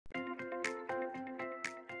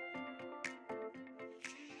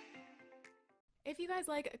If you guys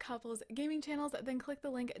like couples gaming channels, then click the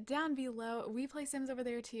link down below. We play Sims over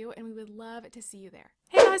there too, and we would love to see you there.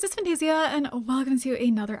 Hey guys, it's Fantayzia, and welcome to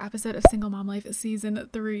another episode of Single Mom Life Season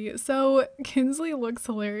 3. So, Kinsley looks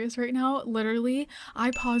hilarious right now. Literally,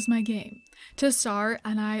 I paused my game to start,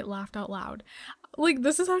 and I laughed out loud. Like,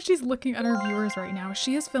 this is how she's looking at our viewers right now.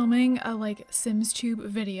 She is filming a, SimsTube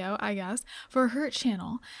video, I guess, for her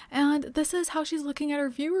channel. And this is how she's looking at her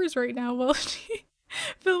viewers right now while she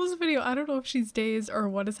films video. I don't know if she's dazed or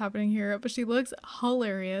what is happening here, but she looks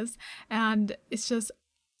hilarious and it's just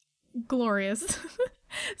glorious.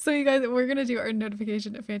 So you guys, we're gonna do our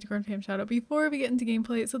notification of Fantacorn fam shoutout before we get into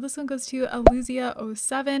gameplay. So this one goes to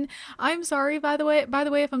Aluzia07. I'm sorry by the way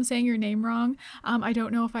if I'm saying your name wrong. I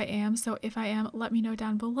don't know if I am, so if I am, let me know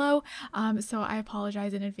down below. So I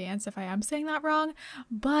apologize in advance if I am saying that wrong,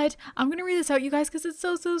 but I'm gonna read this out, you guys, because it's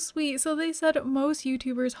so sweet. So they said most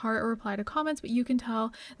YouTubers heart or reply to comments, but you can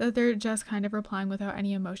tell that they're just kind of replying without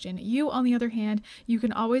any emotion. You, on the other hand, you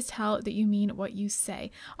can always tell that you mean what you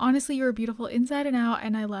say. Honestly, you're beautiful inside and out,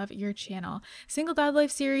 and I love your channel. Single Dad Life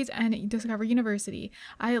series and Discover University.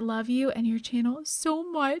 I love you and your channel so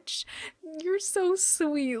much. You're so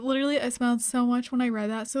sweet. Literally, I smiled so much when I read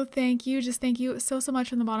that. So thank you. Just thank you so much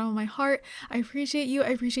from the bottom of my heart. I appreciate you. I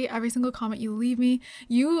appreciate every single comment you leave me.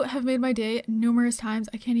 You have made my day numerous times.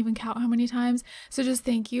 I can't even count how many times. So just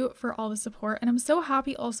thank you for all the support. And I'm so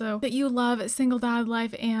happy also that you love Single Dad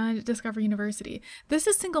Life and Discover University. This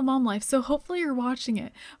is Single Mom Life, so hopefully you're watching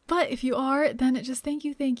it. But if you are, then just thank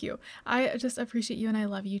you. I just appreciate you and I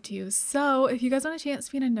love you too. So if you guys want a chance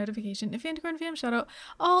to be in a notification if Fantacorn fam shout out,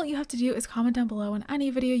 all you have to do is comment down below on any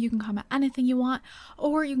video. You can comment anything you want,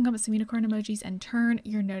 or you can comment some unicorn emojis and turn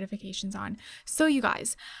your notifications on. So you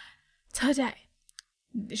guys, today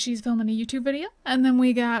she's filming a YouTube video, and then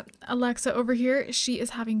we got Alexa over here. She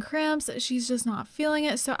is having cramps. She's just not feeling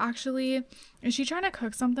it. So actually, is she trying to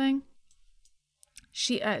cook something?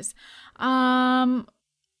 She is.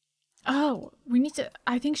 Oh, we need to,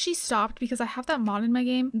 I think she stopped because I have that mod in my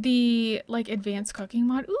game, the advanced cooking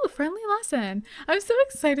mod. Ooh, friendly lesson. I'm so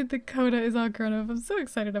excited that Coda is all grown up. I'm so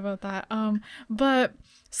excited about that. But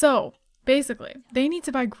so basically they need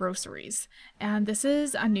to buy groceries, and this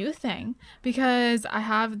is a new thing because I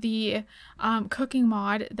have the cooking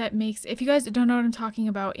mod that makes, if you guys don't know what I'm talking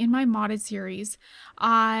about, in my modded series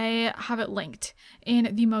I have it linked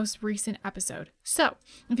in the most recent episode. So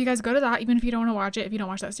if you guys go to that, even if you don't want to watch it, if you don't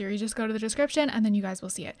watch that series, just go to the description and then you guys will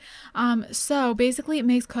see it. So basically it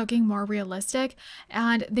makes cooking more realistic,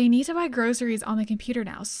 and they need to buy groceries on the computer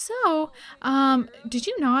now. So did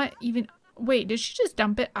you not even wait, did she just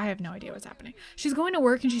dump it? I have no idea what's happening. She's going to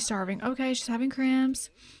work and she's starving. Okay, she's having cramps.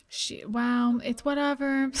 Wow, it's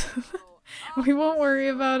whatever. We won't worry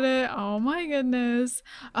about it. Oh my goodness.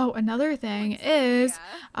 Oh, another thing is,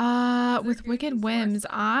 with Wicked Whims,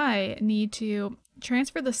 I need to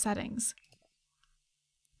transfer the settings.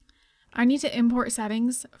 I need to import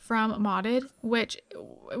settings from modded, which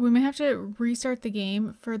we may have to restart the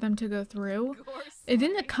game for them to go through. It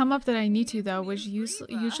didn't come up that I need to though, which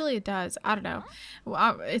usually it does. I don't know.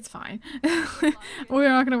 Well, it's fine. We're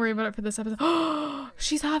not going to worry about it for this episode. Oh,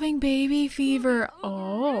 she's having baby fever.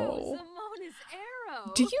 Oh.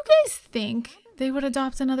 Do you guys think they would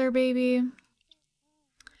adopt another baby?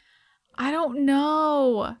 I don't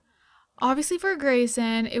know. Obviously for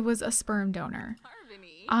Grayson, it was a sperm donor.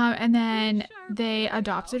 And then they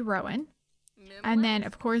adopted Rowan. And then,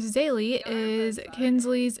 of course, Zaylee is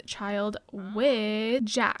Kinsley's child with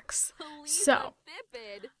Jax. So,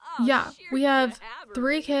 yeah, we have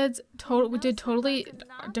 3 kids. We did totally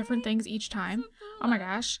different things each time. Oh my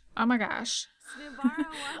gosh. Oh my gosh.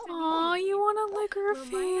 Oh, you want to lick her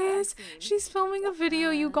face? She's filming a video.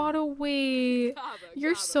 You gotta wait.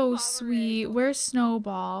 You're so sweet. Where's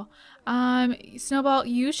Snowball? Snowball,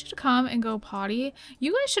 you should come and go potty.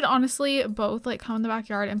 You guys should honestly both come in the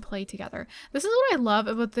backyard and play together. This is what I love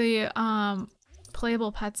about the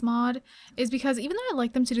playable pets mod, is because even though I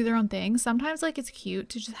like them to do their own thing, sometimes it's cute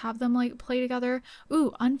to just have them play together.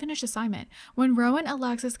 Ooh, unfinished assignment. When Rowan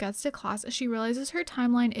Alexis gets to class, she realizes her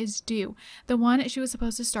timeline is due, the one she was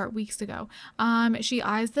supposed to start weeks ago. She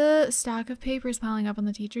eyes the stack of papers piling up on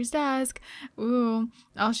the teacher's desk. Ooh,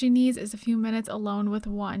 all she needs is a few minutes alone with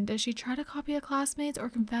one. Does she try to copy a classmate's or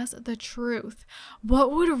confess the truth?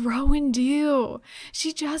 What would Rowan do?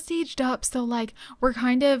 She just aged up, so we're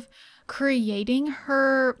kind of creating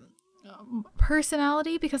her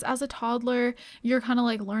personality, because as a toddler you're kind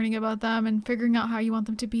of learning about them and figuring out how you want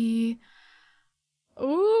them to be.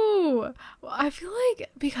 Ooh, I feel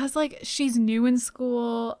because she's new in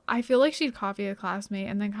school, I feel she'd copy a classmate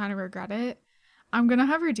and then kind of regret it. I'm gonna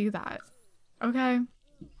have her do that. Okay,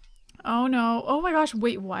 Oh no. Oh my gosh.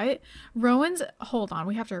 Wait, what? Hold on.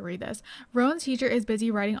 We have to read this. Rowan's teacher is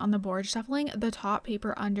busy writing on the board, shuffling the top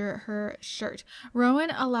paper under her shirt.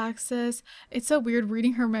 Rowan Alexis. It's so weird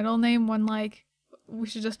reading her middle name when, like, we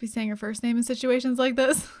should just be saying her first name in situations like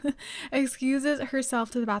this. Excuses herself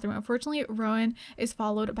to the bathroom. Unfortunately, Rowan is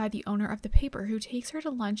followed by the owner of the paper, who takes her to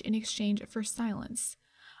lunch in exchange for silence.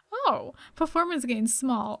 Oh, performance gain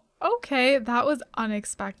small. Okay, that was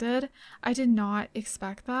unexpected. I did not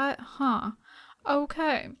expect that. Huh.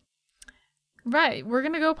 Okay. Right, we're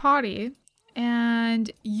gonna go potty.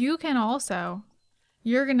 And you can also.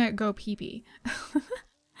 You're gonna go pee-pee.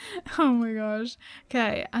 Oh my gosh.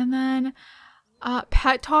 Okay, and then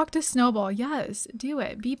pet talk to Snowball. Yes, do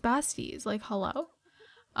it. Be besties. Like, hello?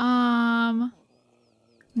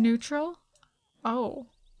 Neutral? Oh.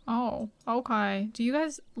 Oh, okay. Do you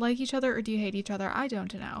guys like each other or do you hate each other? I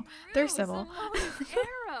don't know. They're civil.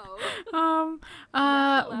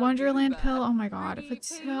 Wonderland pill. Oh my god. If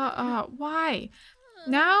it's why?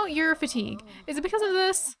 Now you're fatigued. Is it because of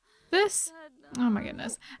this? This? Oh my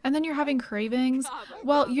goodness. And then you're having cravings.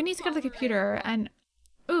 Well, you need to go to the computer and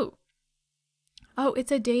ooh. Oh,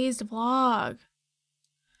 it's a dazed vlog.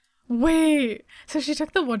 Wait, so she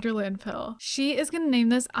took the Wonderland pill. She is gonna name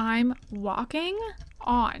this I'm Walking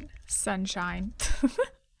on Sunshine.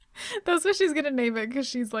 That's what she's gonna name it because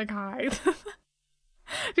she's like high.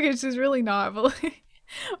 Because she's really not, but like,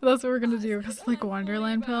 that's what we're gonna do because like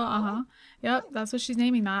Wonderland pill. Yep, that's what she's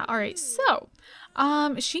naming that. All right, so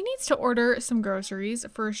she needs to order some groceries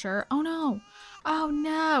for sure. Oh no. Oh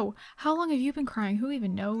no. How long have you been crying? Who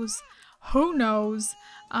even knows? Who knows?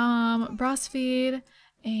 Breastfeed.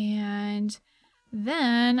 And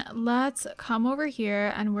then let's come over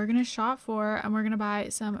here and we're gonna shop and we're gonna buy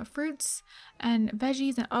some fruits and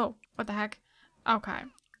veggies and oh, what the heck? Okay,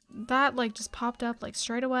 that like just popped up like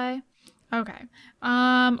straight away. Okay,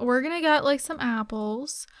 we're gonna get like some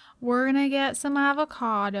apples, we're gonna get some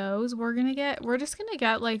avocados, we're just gonna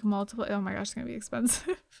get like multiple. Oh my gosh, it's gonna be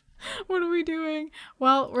expensive. What are we doing?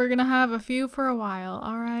 Well, we're gonna have a few for a while.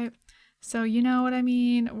 All right. So you know what I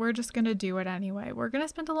mean? We're just going to do it anyway. We're going to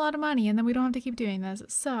spend a lot of money and then we don't have to keep doing this.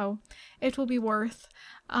 So it will be worth,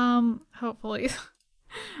 hopefully.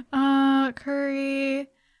 Curry.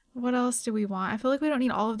 What else do we want? I feel like we don't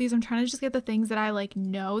need all of these. I'm trying to just get the things that I like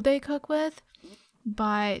know they cook with,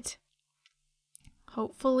 but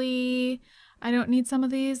hopefully I don't need some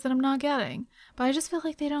of these that I'm not getting, but I just feel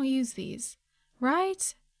like they don't use these,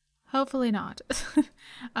 right? Hopefully not.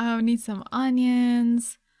 Need some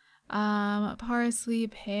onions. Parsley,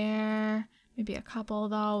 pear, maybe a couple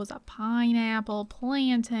of those, a pineapple,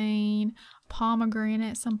 plantain,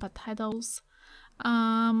 pomegranate, some potatoes,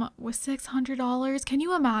 with $600. Can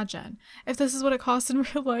you imagine if this is what it costs in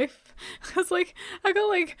real life? Because like, I got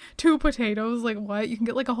like 2 potatoes, like what? You can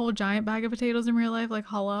get like a whole giant bag of potatoes in real life, like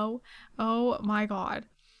hello? Oh my god.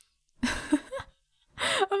 Imagine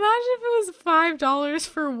if it was $5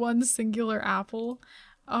 for one singular apple.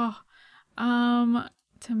 Oh,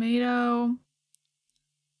 tomato.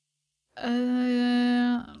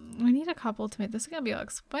 We need a couple tomatoes. This is gonna be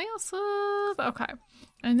expensive. Okay,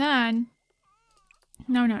 and then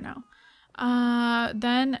no.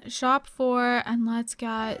 Then shop for and let's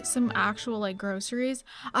get some actual like groceries.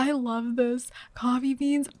 I love this. Coffee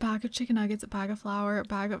beans, bag of chicken nuggets, bag of flour,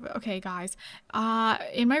 bag of. Okay, guys.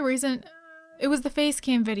 In my recent, it was the face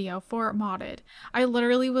cam video for modded. I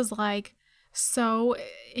literally was like so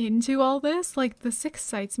into all this, like this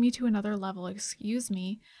excites me to another level. Excuse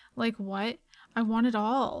me, like what? I want it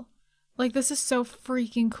all. Like this is so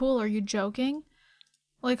freaking cool. Are you joking?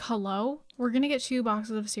 Like hello? We're gonna get 2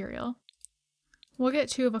 boxes of cereal. We'll get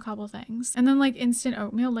 2 of a couple things, and then like instant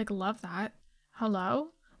oatmeal. Like love that. Hello?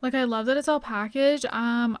 Like I love that it's all packaged.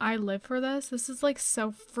 I live for this. This is like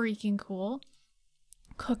so freaking cool.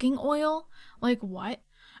 Cooking oil? Like what?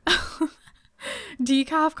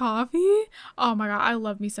 Decaf coffee? Oh my god, I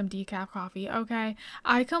love me some decaf coffee. Okay,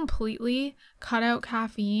 I completely cut out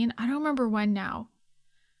caffeine. I don't remember when now.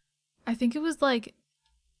 I think it was like,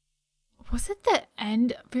 was it the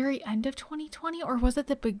very end of 2020 or was it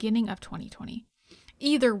the beginning of 2020?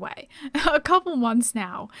 Either way, a couple months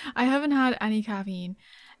now, I haven't had any caffeine.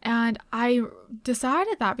 And I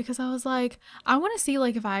decided that because I was like, I want to see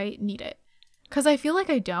like if I need it. Because I feel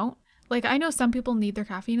like I don't. Like, I know some people need their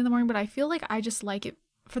caffeine in the morning, but I feel like I just like it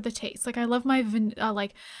for the taste. Like, I love my,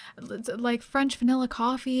 like French vanilla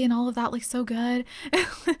coffee and all of that, like, so good.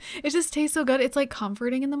 It just tastes so good. It's, like,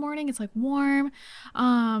 comforting in the morning. It's, like, warm.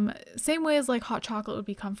 Same way as, like, hot chocolate would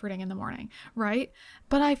be comforting in the morning, right?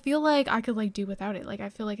 But I feel like I could, like, do without it. Like, I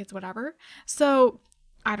feel like it's whatever. So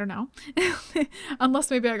I don't know.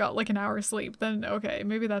 Unless maybe I got like an hour's sleep, then okay,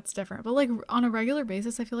 maybe that's different. But like on a regular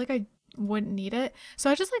basis, I feel like I wouldn't need it. So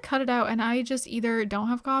I just like cut it out and I just either don't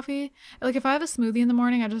have coffee. Like if I have a smoothie in the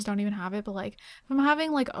morning, I just don't even have it. But like if I'm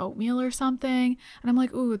having like oatmeal or something and I'm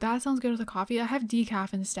like, ooh, that sounds good with a coffee, I have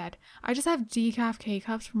decaf instead. I just have decaf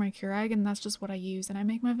K-cups for my Keurig and that's just what I use. And I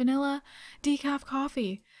make my vanilla decaf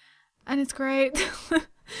coffee. And it's great.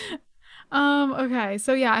 Okay,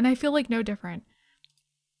 so yeah, and I feel like no different.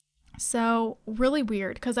 So really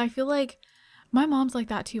weird because I feel like my mom's like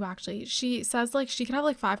that too, actually. She says like she can have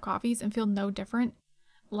like 5 coffees and feel no different.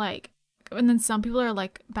 Like, and then some people are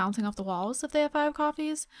like bouncing off the walls if they have 5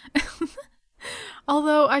 coffees.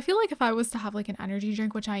 Although I feel like if I was to have like an energy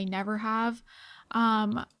drink, which I never have,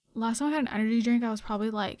 last time I had an energy drink, I was probably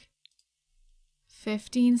like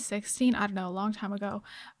 15, 16, I don't know, a long time ago.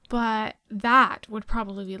 But that would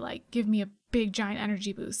probably be like give me a big giant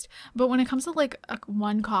energy boost. But when it comes to like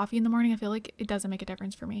one coffee in the morning, I feel like it doesn't make a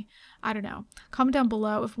difference for me. I don't know. Comment down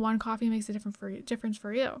below if one coffee makes a difference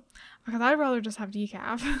for you. Because I'd rather just have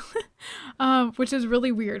decaf. Which is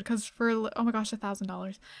really weird because for, oh my gosh,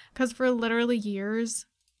 $1,000. Because for literally years,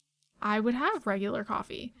 I would have regular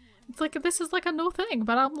coffee. It's like, this is like a new thing,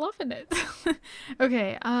 but I'm loving it.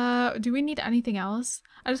 Okay, do we need anything else?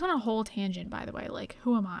 I just want a whole tangent, by the way. Like,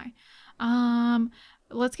 who am I?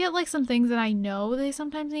 Let's get like some things that I know they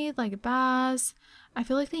sometimes need, like bass. I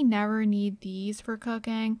feel like they never need these for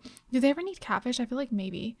cooking. Do they ever need catfish? I feel like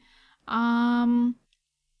maybe. I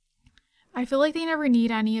feel like they never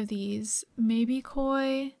need any of these. Maybe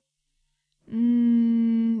koi.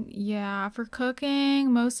 Yeah, for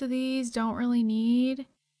cooking, most of these don't really need.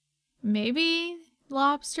 Maybe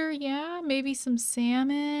lobster, yeah, maybe some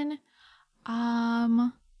salmon. Yeah,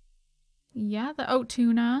 the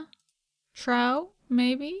tuna. Trout,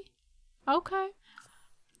 maybe. Okay.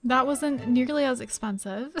 That wasn't nearly as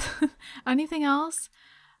expensive. Anything else?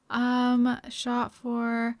 Shot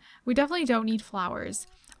for, we definitely don't need flowers.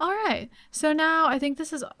 All right, so now I think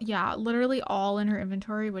this is, yeah, literally all in her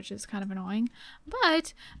inventory, which is kind of annoying,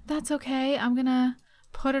 but that's okay. I'm gonna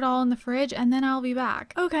put it all in the fridge and then I'll be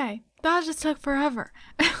back. Okay, that just took forever.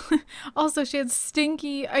 Also, she had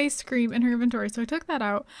stinky ice cream in her inventory, so I took that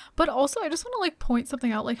out. But also, I just want to like point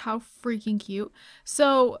something out, like how freaking cute.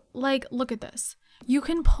 So, like, look at this. You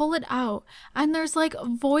can pull it out and there's like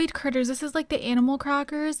void critters. This is like the animal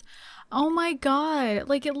crackers. Oh my god,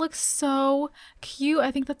 like it looks so cute.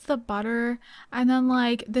 I think that's the butter. And then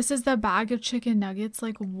like this is the bag of chicken nuggets.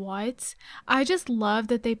 Like what? I just love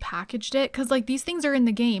that they packaged it because like these things are in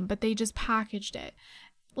the game, but they just packaged it.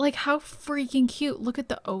 Like how freaking cute. Look at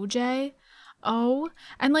the OJ. Oh,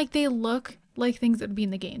 and like they look like things that would be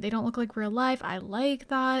in the game. They don't look like real life. I like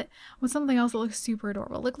that. With something else that looks super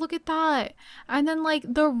adorable. Like look at that. And then like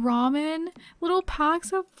the ramen, little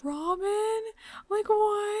packs of ramen. Like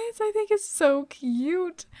what? I think it's so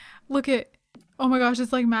cute. Look at, oh my gosh,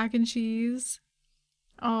 it's like mac and cheese.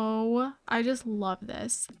 Oh, I just love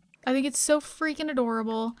this. I think it's so freaking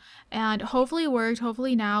adorable and hopefully it worked.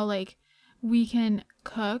 Hopefully now like we can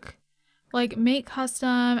cook. Like make custom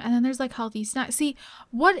and then there's like healthy snacks. See,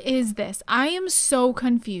 what is this? I am so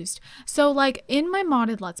confused. So like in my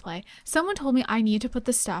modded let's play, someone told me I need to put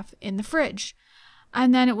the stuff in the fridge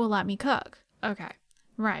and then it will let me cook. Okay,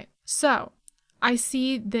 right. So I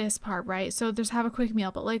see this part, right? So there's have a quick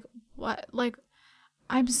meal, but like what? Like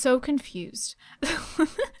I'm so confused.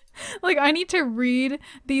 Like I need to read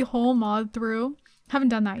the whole mod through. Haven't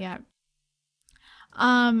done that yet.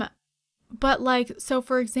 But like, so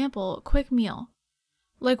for example, quick meal.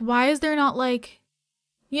 Like, why is there not like,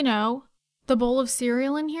 you know, the bowl of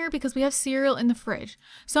cereal in here? Because we have cereal in the fridge.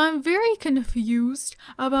 So I'm very confused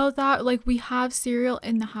about that. Like, we have cereal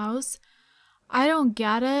in the house. I don't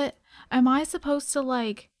get it. Am I supposed to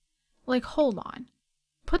like, hold on.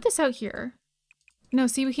 Put this out here. No,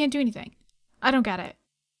 see, we can't do anything. I don't get it.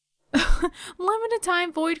 Limited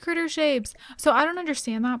time void critter shapes. So I don't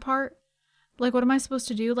understand that part. Like, what am I supposed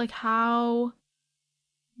to do? Like, how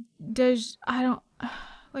does, I don't,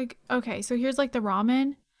 like, okay, so here's like the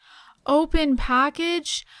ramen. Open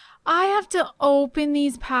package. I have to open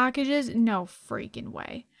these packages? No freaking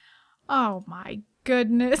way. Oh my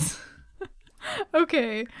goodness.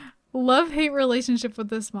 Okay, love-hate relationship with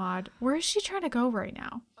this mod. Where is she trying to go right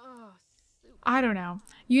now? I don't know.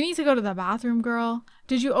 You need to go to the bathroom, girl.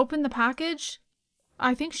 Did you open the package?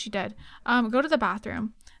 I think she did. Go to the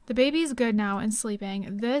bathroom. The baby's good now and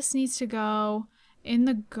sleeping. This needs to go in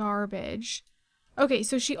the garbage. Okay,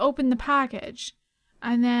 so she opened the package.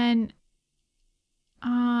 And then,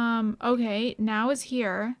 okay, now it's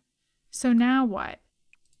here. So now what?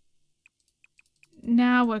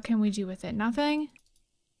 Now what can we do with it? Nothing?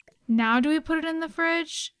 Now do we put it in the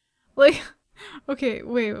fridge? Like, okay,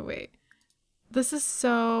 wait. This is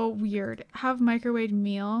so weird. Have microwave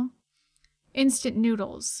meal. Instant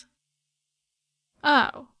noodles.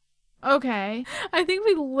 Oh, okay. I think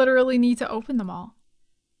we literally need to open them all.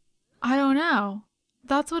 I don't know.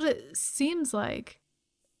 That's what it seems like.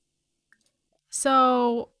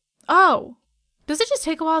 So, oh, does it just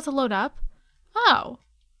take a while to load up? Oh,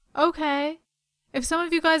 okay. If some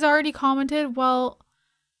of you guys already commented, well,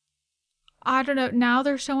 I don't know. Now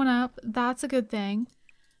they're showing up. That's a good thing.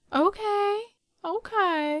 Okay.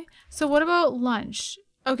 Okay. So what about lunch?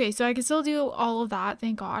 Okay, so I can still do all of that,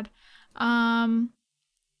 thank God. And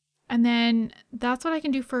then that's what I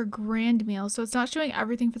can do for a grand meal. So it's not showing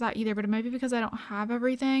everything for that either, but it might be because I don't have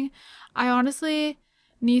everything. I honestly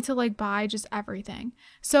need to like buy just everything.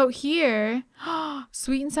 So here,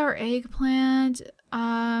 sweet and sour eggplant.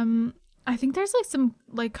 I think there's like some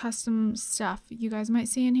like custom stuff you guys might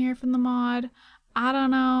see in here from the mod. I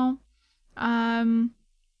don't know.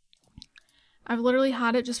 I've literally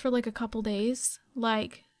had it just for like a couple days,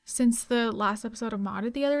 like since the last episode of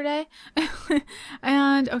Modded the other day.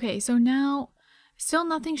 And okay, so now still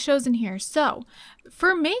nothing shows in here. So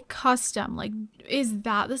for make custom, like, is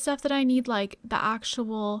that the stuff that I need? Like the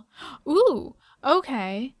actual, ooh,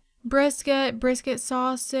 okay. Brisket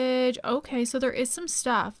sausage. Okay, so there is some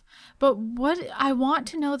stuff, but what I want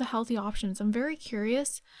to know the healthy options. I'm very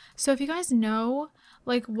curious. So if you guys know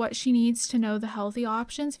like what she needs to know the healthy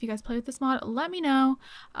options, if you guys play with this mod, let me know.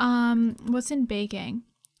 What's in baking?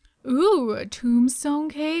 Ooh, tombstone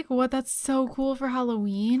cake. What? That's so cool for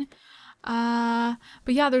Halloween. But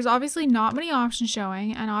yeah, there's obviously not many options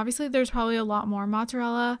showing, and obviously there's probably a lot more.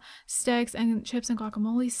 Mozzarella sticks and chips and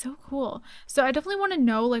guacamole. So cool. So I definitely want to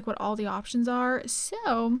know like what all the options are.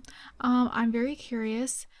 So I'm very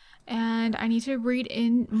curious, and I need to read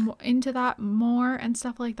into that more and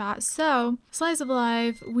stuff like that. So slice of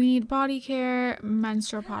life, we need body care,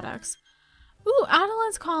 menstrual products. Ooh,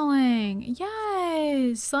 Adeline's calling.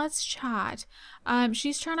 Yes, let's chat.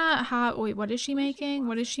 She's trying to have, wait, what is she making?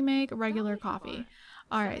 What does she make? Regular coffee.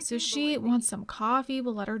 All right, so she wants some coffee.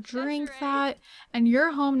 We'll let her drink that. And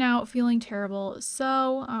you're home now feeling terrible.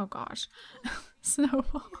 So, oh gosh.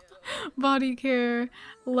 Snowball. Body care.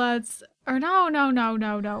 Let's, or no.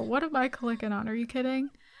 What am I clicking on? Are you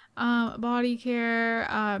kidding? Body care,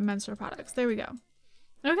 menstrual products. There we go.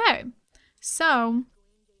 Okay, so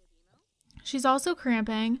she's also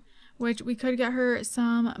cramping, which we could get her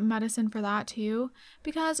some medicine for that too,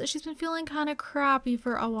 because she's been feeling kind of crappy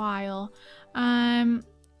for a while.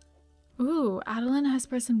 Ooh, Adeline has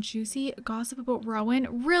spread some juicy gossip about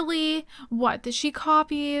Rowan. Really? What? That she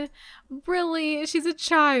copied? Really? She's a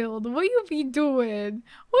child. What you be doing?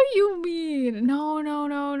 What you mean? No.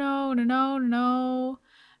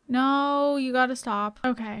 No, you gotta stop.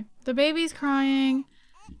 Okay, the baby's crying.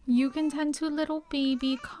 You can tend to a little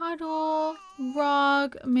baby, cuddle,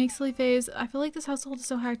 rug, make silly face. I feel like this household is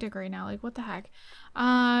so hectic right now. Like, what the heck?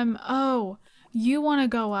 Oh, you want to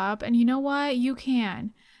go up, and you know what? You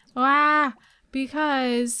can.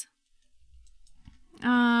 Because,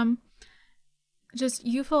 just,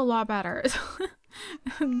 you feel a lot better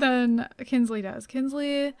than Kinsley does.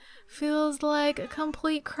 Kinsley feels like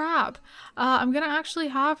complete crap. I'm gonna actually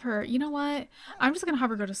have her, you know what? I'm just gonna have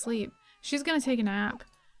her go to sleep. She's gonna take a nap.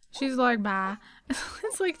 She's like, bah.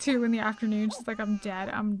 It's like 2 in the afternoon. She's like, I'm dead.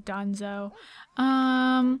 I'm donezo.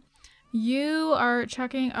 You are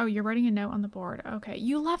checking. Oh, you're writing a note on the board. Okay.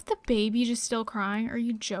 You left the baby just still crying. Are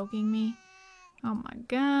you joking me? Oh my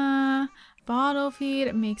god. Bottle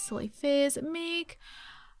feed. Make silly face. Make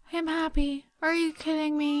him happy. Are you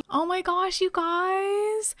kidding me? Oh my gosh, you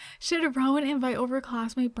guys. Should Rowan invite over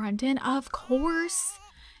classmate Brenton? Of course.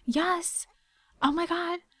 Yes. Oh my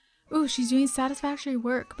god. Ooh, she's doing satisfactory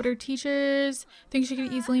work, but her teachers think she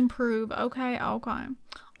could easily improve. Okay.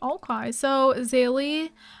 So,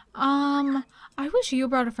 Zaylee, I wish you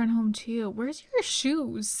brought a friend home too. Where's your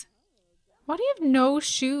shoes? Why do you have no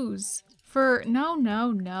shoes?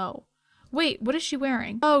 No. Wait, what is she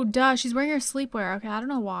wearing? Oh, duh, she's wearing her sleepwear. Okay, I don't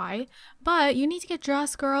know why. But you need to get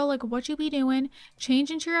dressed, girl. Like, what you be doing? Change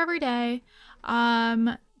into your everyday.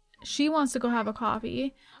 She wants to go have a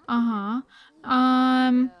coffee.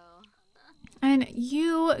 And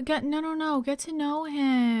you get, no, get to know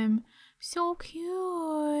him. So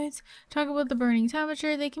cute. Talk about the burning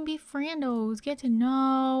temperature. They can be friendos. Get to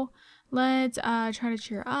know. Let's try to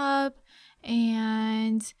cheer up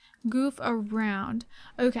and goof around.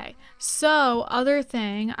 Okay, so other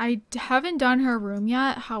thing, I haven't done her room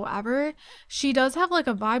yet. However, she does have like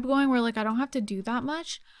a vibe going where like I don't have to do that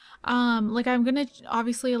much. Like I'm gonna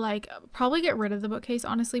obviously like probably get rid of the bookcase,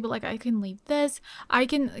 honestly, but like I can leave this. I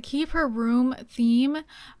can keep her room theme,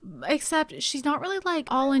 except she's not really like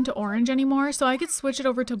all into orange anymore, so I could switch it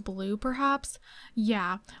over to blue perhaps.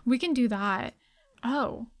 Yeah, we can do that.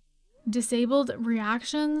 Oh, disabled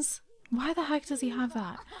reactions. Why the heck does he have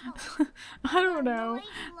that? I don't know.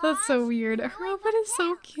 That's so weird. Her outfit is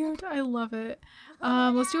so cute. I love it.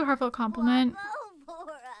 Let's do a heartfelt compliment.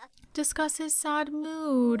 Discuss his sad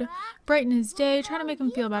mood. Brighten his day. Try to make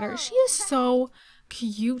him feel better. She is so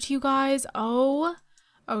cute, you guys. Oh,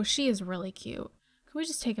 she is really cute. Can we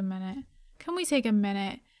just take a minute? Can we take a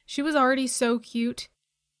minute? She was already so cute.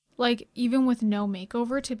 Like, even with no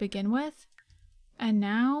makeover to begin with. And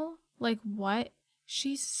now, like, what?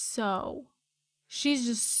 She's just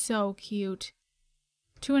so cute.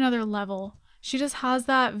 To another level. She just has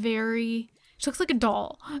that she looks like a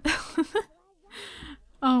doll.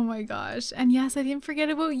 Oh my gosh. And yes, I didn't forget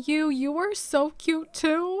about you. You are so cute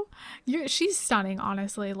too. She's stunning,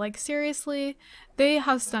 honestly. Like, seriously, they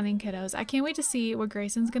have stunning kiddos. I can't wait to see what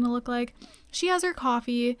Grayson's gonna look like. She has her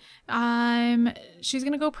coffee. She's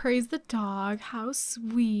gonna go praise the dog. How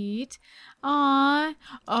sweet. Aww.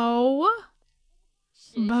 Oh.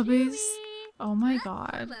 Bubbies. Oh my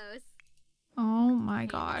god. Oh my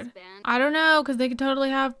god. I don't know, because they could totally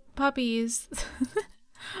have puppies.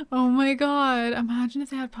 Oh my god. Imagine if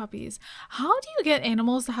they had puppies. How do you get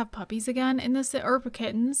animals to have puppies again in this, or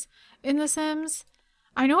kittens in The Sims?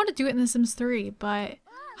 I know how to do it in The Sims 3, but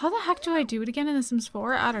how the heck do I do it again in The Sims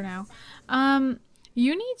 4? I don't know.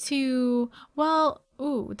 You need to, well,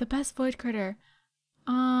 ooh, the best void critter.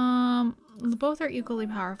 Both are equally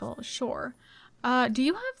powerful. Sure. Do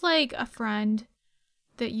you have like a friend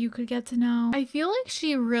that you could get to know? I feel like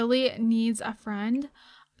she really needs a friend.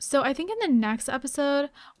 So I think in the next episode,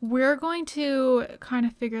 we're going to kind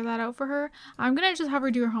of figure that out for her. I'm going to just have her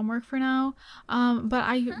do her homework for now. But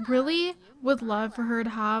I really would love for her to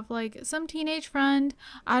have like some teenage friend.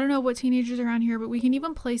 I don't know what teenagers are around here, but we can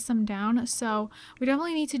even place some down. So we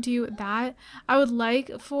definitely need to do that. I would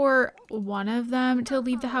like for one of them to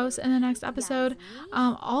leave the house in the next episode.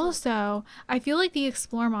 Also, I feel like the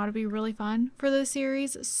Explore mod would be really fun for this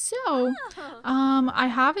series. So I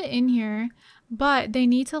have it in here. But they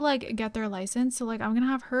need to like get their license. So like I'm gonna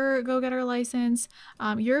have her go get her license.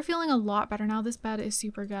 You're feeling a lot better now. This bed is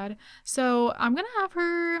super good. So I'm gonna have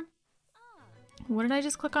her, what did I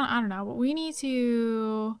just click on? I don't know, but we need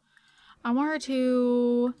to, I want her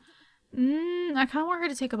to, I kind of want her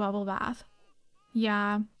to take a bubble bath.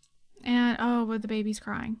 Yeah. And oh, but the baby's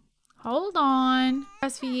crying. Hold on.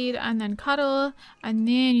 Breastfeed and then cuddle, and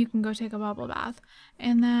then you can go take a bubble bath.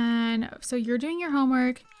 And then, so you're doing your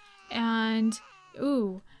homework. And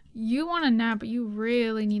ooh, you want a nap, but you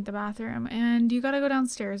really need the bathroom, and you gotta go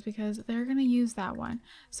downstairs because they're gonna use that one.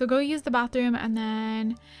 So go use the bathroom, and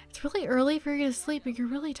then it's really early for you to sleep, but you're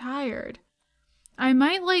really tired. I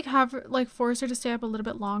might like have like force her to stay up a little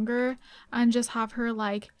bit longer and just have her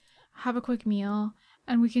like have a quick meal,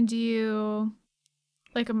 and we can do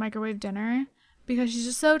like a microwave dinner. Because she's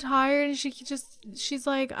just so tired, and she's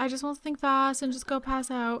like, I just want something fast and just go pass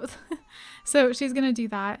out. So she's gonna do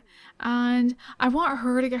that. And I want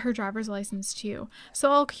her to get her driver's license too.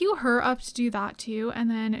 So I'll queue her up to do that too, and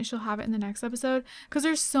then she'll have it in the next episode. Because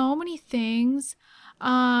there's so many things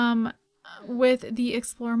with the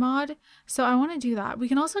Explore mod. So I want to do that. We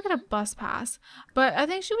can also get a bus pass. But I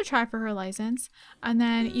think she would try for her license. And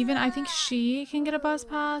then even I think she can get a bus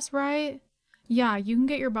pass, right? Yeah, you can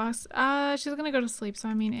get your bus. She's gonna go to sleep, so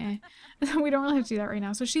I mean, we don't really have to do that right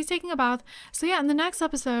now. So she's taking a bath. So yeah, in the next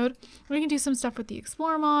episode, we can do some stuff with the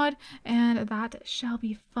Explore mod, and that shall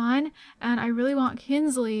be fun. And I really want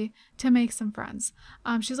Kinsley to make some friends.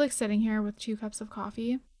 She's like sitting here with 2 cups of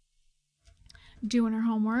coffee, doing her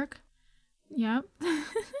homework. Yep.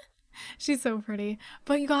 She's so pretty.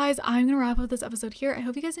 But you guys, I'm gonna wrap up this episode here. I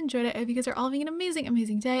hope you guys enjoyed it. I hope you guys are all having an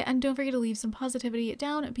amazing day, and don't forget to leave some positivity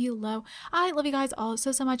down below. I love you guys all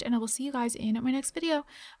so much, and I will see you guys in my next video.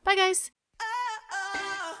 Bye guys.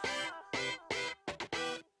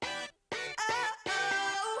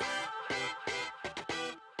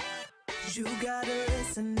 You gotta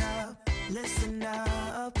listen up, listen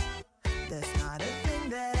up. There's not a thing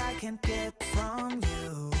that I can't get from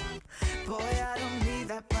you. Boy, I don't need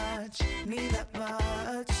that much,